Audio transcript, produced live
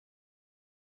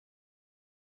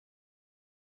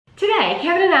Today,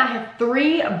 Kevin and I have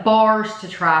 3 bars to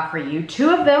try for you.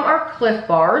 2 of them are CLIF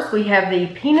bars. We have the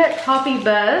Peanut Toffee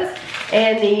Buzz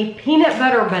and the Peanut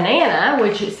Butter Banana,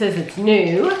 which it says it's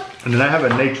new. And then I have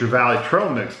a Nature Valley Trail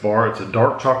Mix bar. It's a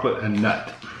dark chocolate and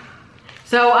nut.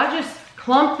 So I just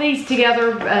clumped these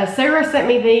together. Sarah sent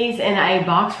me these in a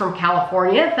box from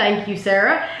California. Thank you,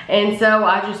 Sarah. And so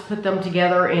I just put them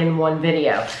together in one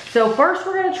video. So first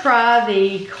we're gonna try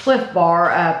the CLIF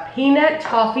bar, Peanut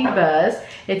Toffee Buzz.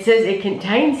 It says it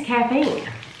contains caffeine.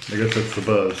 I guess that's the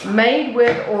buzz. Made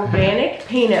with organic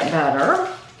peanut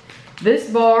butter. This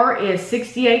bar is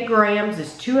 68 grams,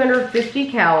 it's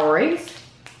 250 calories.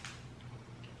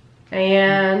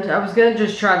 And I was gonna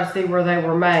just try to see where they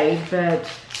were made, but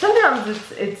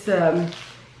sometimes it's the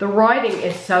writing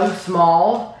is so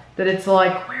small that it's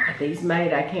like, where are these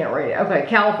made? I can't read it. Okay,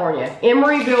 California,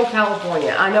 Emeryville,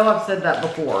 California. I know I've said that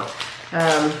before,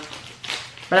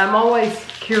 but I'm always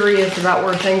curious about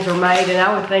where things are made, and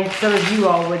I would think some of you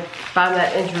all would find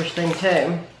that interesting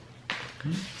too.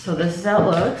 So this is how it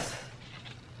looks.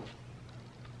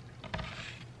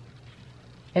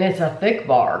 And it's a thick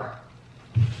bar.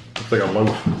 It's like a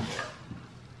loaf,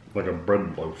 like a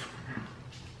bread loaf.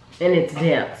 And it's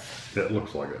dense. It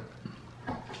looks like it.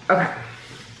 Okay.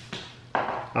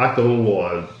 I like the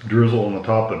little drizzle on the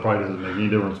top. That probably doesn't make any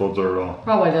difference whatsoever at all.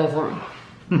 Probably doesn't.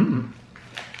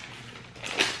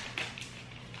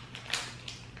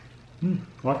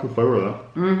 I like the flavor of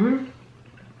that. Mm-hmm.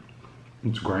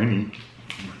 It's grainy.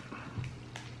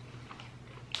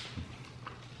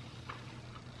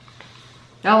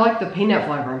 I like the peanut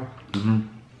flavor. Mm-hmm.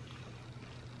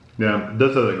 Yeah, it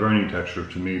does have that grainy texture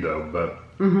to me though, but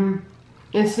mm-hmm.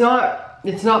 It's not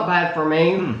bad for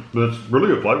me. But it's really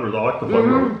good flavors. I like the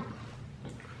flavor of it.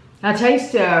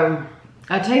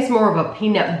 I taste more of a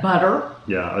peanut butter.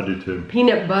 Yeah, I do too.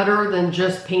 Peanut butter than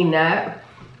just peanut.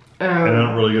 And I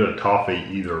don't really get a toffee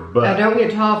either, but I don't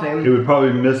get toffee. It would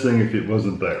probably be missing if it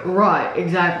wasn't there. Right,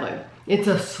 exactly. It's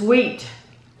a sweet,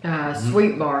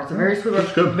 sweet bar. It's a very sweet bar.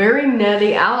 It's good. Very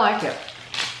nutty. I like it.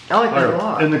 I like it a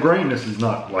lot. And the graininess is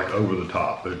not like over the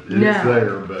top. It's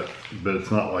there, but it's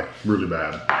not like really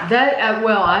bad. That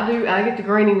well, I get the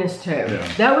graininess too.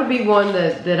 Yeah. That would be one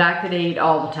that I could eat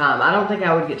all the time. I don't think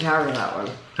I would get tired of that one.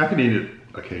 I could eat it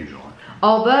occasionally.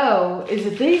 Although, is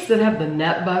it these that have the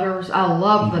nut butters? I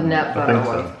love the nut butter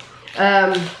ones.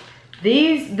 So.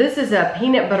 This is a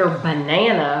peanut butter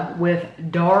banana with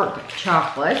dark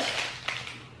chocolate.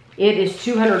 It is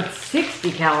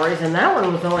 260 calories, and that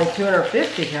one was only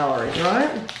 250 calories, right?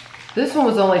 This one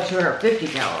was only 250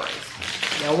 calories.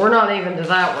 Now, we're not even to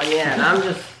that one yet. I'm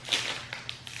just...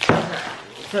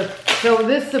 So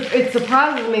it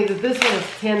surprises me that this one is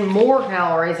 10 more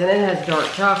calories, and it has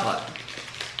dark chocolate.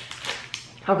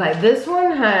 Okay, this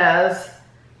one has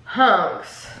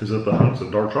hunks. Is it the hunks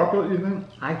of dark chocolate, you think?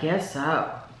 I guess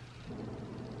so.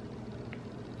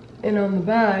 And on the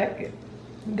back,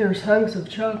 there's hunks of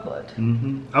chocolate.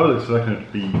 Mm-hmm. I was expecting it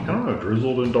to be, I don't know,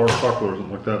 drizzled in dark chocolate or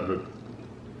something like that,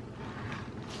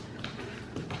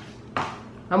 but...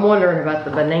 I'm wondering about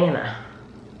the banana.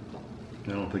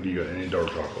 I don't think you got any dark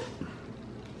chocolate.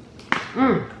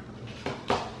 Mmm.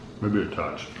 Maybe a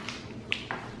touch.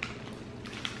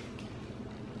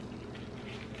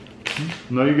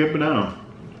 No, you get banana.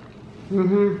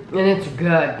 Mm-hmm. And it's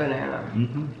good banana.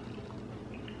 Mm-hmm.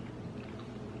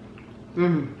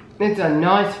 Mm-hmm. It's a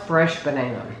nice fresh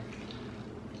banana.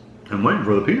 I'm waiting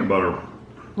for the peanut butter.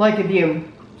 Like if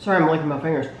you, sorry I'm licking my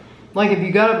fingers. Like if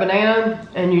you got a banana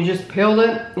and you just peeled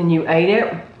it and you ate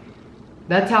it,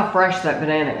 that's how fresh that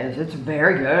banana is. It's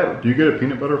very good. Do you get a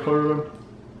peanut butter flavor though?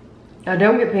 I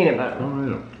don't get peanut butter. Oh,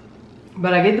 yeah.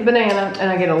 But I get the banana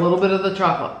and I get a little bit of the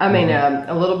chocolate. I mean,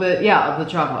 a little bit, yeah, of the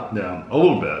chocolate. Yeah, a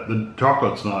little bit. The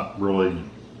chocolate's not really,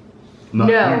 not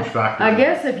a huge factor. I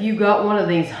guess if you got one of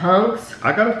these hunks,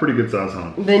 I got a pretty good size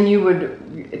hunk. then you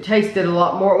would taste it a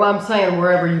lot more. Well, I'm saying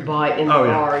wherever you bite in the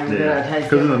bar, you're gonna taste it.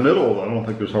 Because in the middle, I don't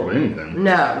think there's hardly anything.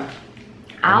 No.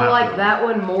 I like that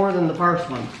one more than the first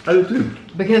one. I do too.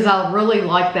 Because I really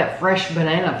like that fresh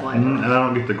banana flavor. And I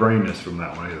don't get the graininess from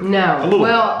that one either. No, a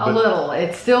little.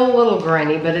 It's still a little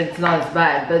grainy, but it's not as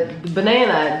bad. But the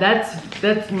banana,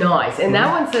 that's nice. And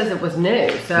that one says it was new.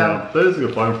 So yeah, that is a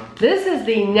good flavor. This is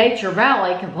the Nature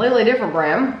Valley, completely different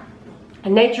brand. A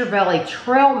Nature Valley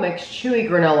Trail Mix Chewy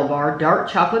Granola Bar, dark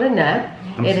chocolate and nut.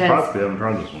 I'm surprised we haven't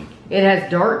tried this one. It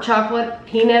has dark chocolate,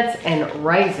 peanuts, and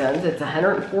raisins. It's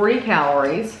 140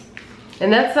 calories.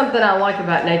 And that's something I like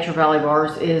about Nature Valley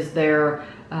bars is they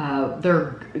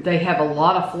have a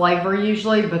lot of flavor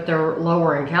usually, but they're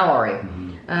lower in calorie.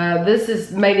 Mm-hmm. This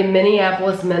is made in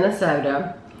Minneapolis,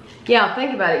 Minnesota. Yeah,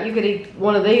 think about it. You could eat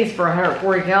one of these for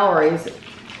 140 calories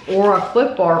or a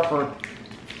Clif bar for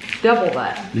double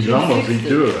that. You could almost eat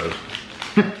 2 of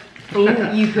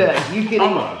those. You could.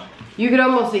 Almost. You could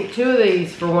almost eat 2 of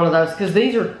these for one of those because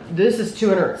this is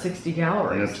 260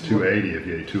 calories. And that's 280 if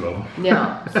you ate 2 of them.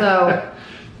 Yeah. So.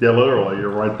 Yeah, literally, you're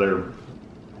right there.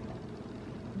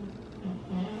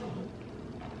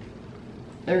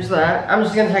 There's that. I'm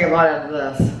just gonna take a bite out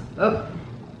of this. Oh.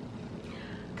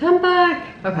 Come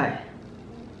back. Okay.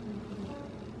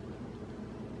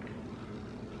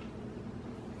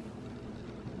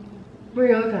 What are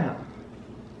you looking at?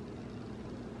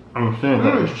 I'm saying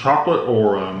that it's chocolate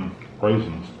or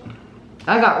raisins.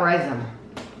 I got raisin.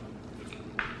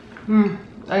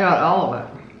 I got all of it.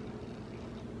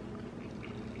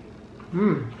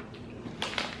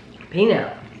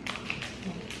 Peanut.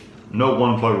 No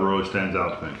one flavor really stands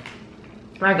out to me.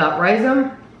 I got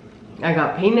raisin. I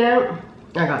got peanut.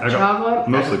 I got chocolate.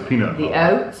 Mostly peanut. The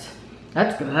oats.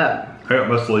 That's good. I got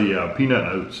mostly peanut and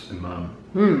oats in mine.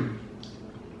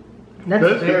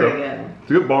 That's very good. It's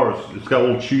a good bar. It's got a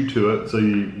little chew to it, so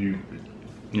you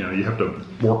have to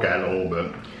work at it a little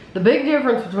bit. The big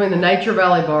difference between the Nature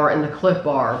Valley bar and the Clif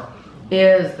bar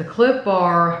is the Clif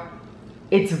bar,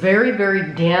 it's very,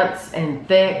 very dense and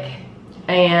thick,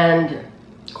 and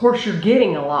of course you're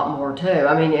getting a lot more too.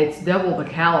 I mean, it's double the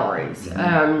calories.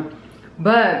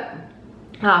 But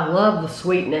I love the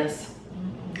sweetness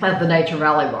of the Nature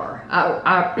Valley bar.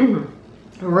 I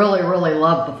really, really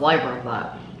love the flavor of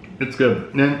that. It's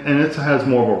good, and it has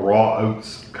more of a raw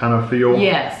oats kind of feel.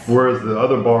 Yes. Whereas the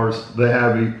other bars,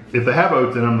 if they have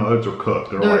oats in them, the oats are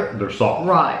cooked. They're soft.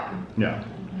 Right. Yeah.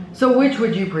 So which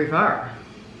would you prefer?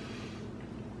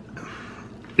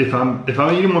 If I'm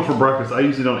eating one for breakfast, I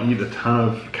usually don't eat a ton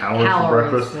of calories for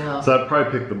breakfast, so I'd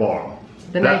probably pick the bar.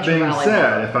 That being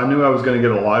said, if I knew I was going to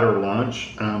get a lighter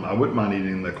lunch, I wouldn't mind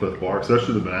eating the Clif bar,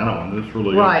 especially the banana one. It's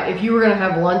really right. Good. If you were going to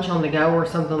have lunch on the go or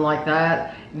something like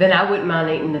that, then I wouldn't mind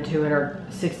eating the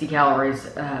 260 calories.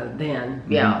 Then,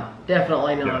 yeah,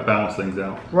 definitely not. Yeah, balance things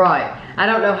out. Right. I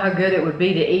don't know how good it would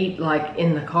be to eat like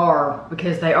in the car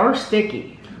because they are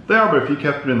sticky. They are, but if you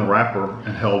kept it in the wrapper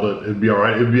and held it, it'd be all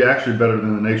right. It'd be actually better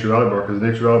than the Nature Valley bar because the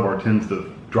Nature Valley bar tends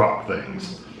to drop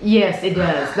things. Yes, it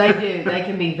does. They do. They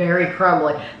can be very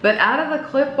crumbly. But out of the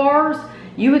Clif bars,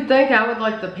 you would think I would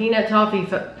like the peanut toffee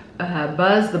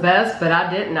buzz the best, but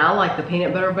I didn't. I like the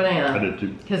peanut butter banana. I did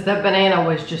too. Because that banana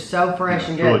was just so fresh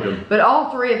and good. Really good. But all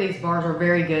 3 of these bars are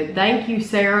very good. Thank you,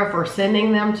 Sarah, for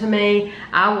sending them to me.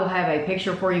 I will have a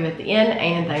picture for you at the end,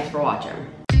 and thanks for watching.